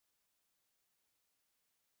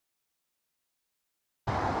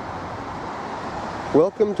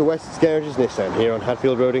Welcome to Wessex Garage's Nissan here on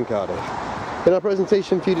Hadfield Road in Cardiff. In our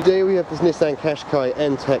presentation for you today we have this Nissan Qashqai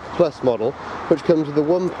N-Tec Plus model, which comes with a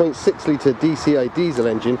 1.6 litre dCi diesel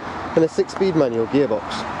engine and a 6-speed manual gearbox.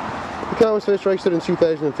 The car was first registered in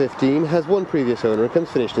 2015, has one previous owner and comes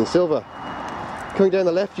finished in silver. Coming down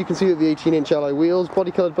the left you can see that the 18-inch alloy wheels,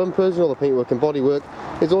 body coloured bumpers and all the paintwork and bodywork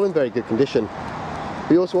is all in very good condition.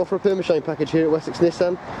 We also offer a Permashine package here at Wessex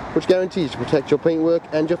Nissan, which guarantees to protect your paintwork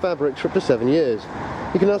and your fabrics for up to 7 years.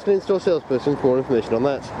 You can ask an in-store salesperson for more information on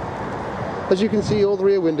that. As you can see, all the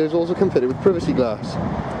rear windows also come fitted with privacy glass.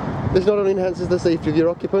 This not only enhances the safety of your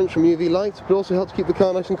occupants from UV light, but also helps keep the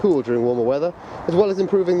car nice and cool during warmer weather, as well as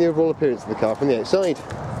improving the overall appearance of the car from the outside.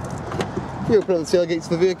 If we open up the tailgates of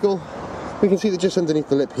the vehicle, we can see that just underneath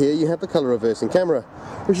the lip here you have the colour reversing camera,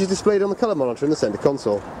 which is displayed on the colour monitor in the centre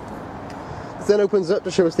console. It then opens up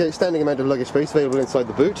to show us the outstanding amount of luggage space available inside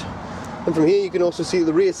the boot. And from here you can also see that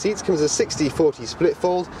the rear seats come as a 60-40 split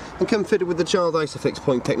fold and come fitted with the child ISOFIX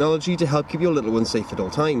point technology to help keep your little one safe at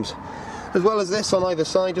all times. As well as this, on either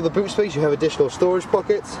side of the boot space you have additional storage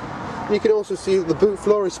pockets. And you can also see that the boot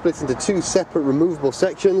floor is split into two separate removable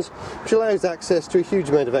sections, which allows access to a huge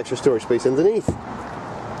amount of extra storage space underneath.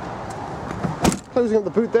 Closing up the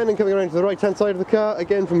boot then and coming around to the right hand side of the car,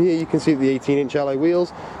 again from here you can see the 18-inch alloy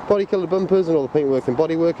wheels, body coloured bumpers and all the paintwork and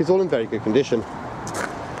bodywork is all in very good condition.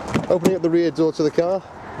 Opening up the rear door to the car,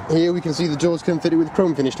 here we can see the doors come fitted with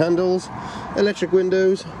chrome finished handles, electric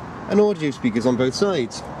windows and audio speakers on both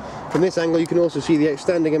sides. From this angle you can also see the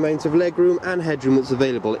outstanding amount of legroom and headroom that's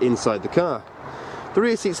available inside the car. The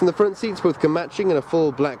rear seats and the front seats both come matching in a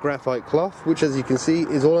full black graphite cloth, which as you can see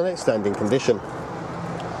is all in outstanding condition.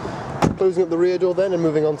 Closing up the rear door then and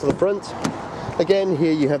moving on to the front. Again,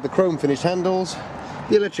 here you have the chrome finished handles,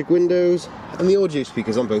 the electric windows and the audio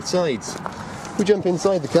speakers on both sides. If we jump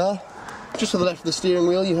inside the car, just to the left of the steering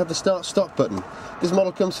wheel you have the start stop button. This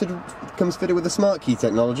model comes fitted with the smart key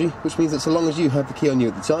technology, which means that so long as you have the key on you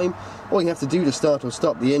at the time, all you have to do to start or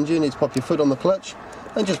stop the engine is pop your foot on the clutch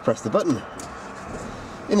and just press the button.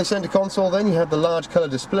 In the centre console then you have the large colour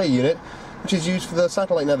display unit, which is used for the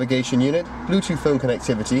satellite navigation unit, Bluetooth phone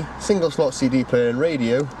connectivity, single slot CD player and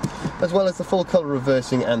radio, as well as the full colour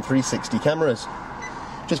reversing and 360 cameras.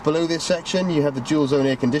 Just below this section you have the dual zone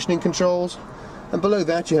air conditioning controls, and below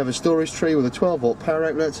that you have a storage tray with a 12-volt power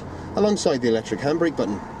outlet alongside the electric handbrake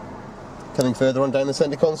button. Coming further on down the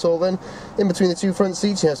centre console then, in between the two front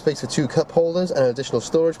seats you have space for two cup holders and an additional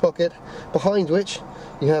storage pocket, behind which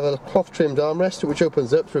you have a cloth trimmed armrest which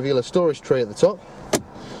opens up to reveal a storage tray at the top,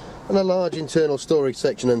 and a large internal storage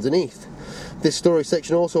section underneath. This storage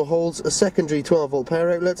section also holds a secondary 12-volt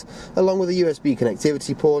power outlet along with a USB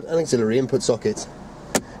connectivity port and auxiliary input socket.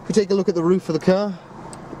 If we take a look at the roof of the car,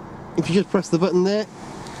 if you just press the button there,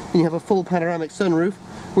 you have a full panoramic sunroof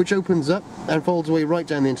which opens up and folds away right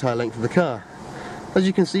down the entire length of the car. As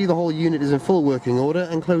you can see, the whole unit is in full working order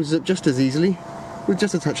and closes up just as easily with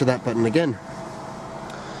just a touch of that button again.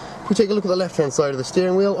 If we take a look at the left hand side of the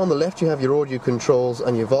steering wheel, on the left you have your audio controls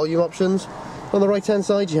and your volume options. On the right hand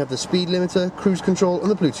side you have the speed limiter, cruise control and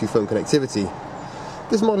the Bluetooth phone connectivity.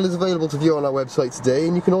 This model is available to view on our website today,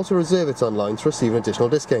 and you can also reserve it online to receive an additional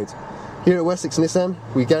discount. Here at Wessex Nissan,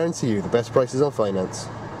 we guarantee you the best prices on finance.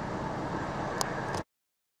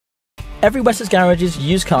 Every Wessex Garage's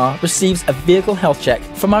used car receives a vehicle health check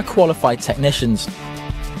from our qualified technicians.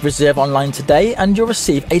 Reserve online today and you'll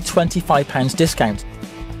receive a £25 discount.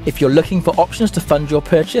 If you're looking for options to fund your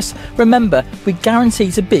purchase, remember we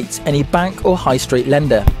guarantee to beat any bank or high street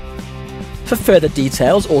lender. For further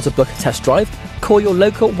details or to book a test drive, call your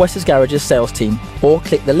local Wessex Garage's sales team or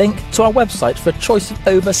click the link to our website for a choice of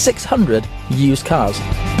over 600 used cars.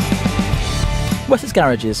 Wessex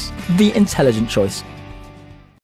Garages, the intelligent choice.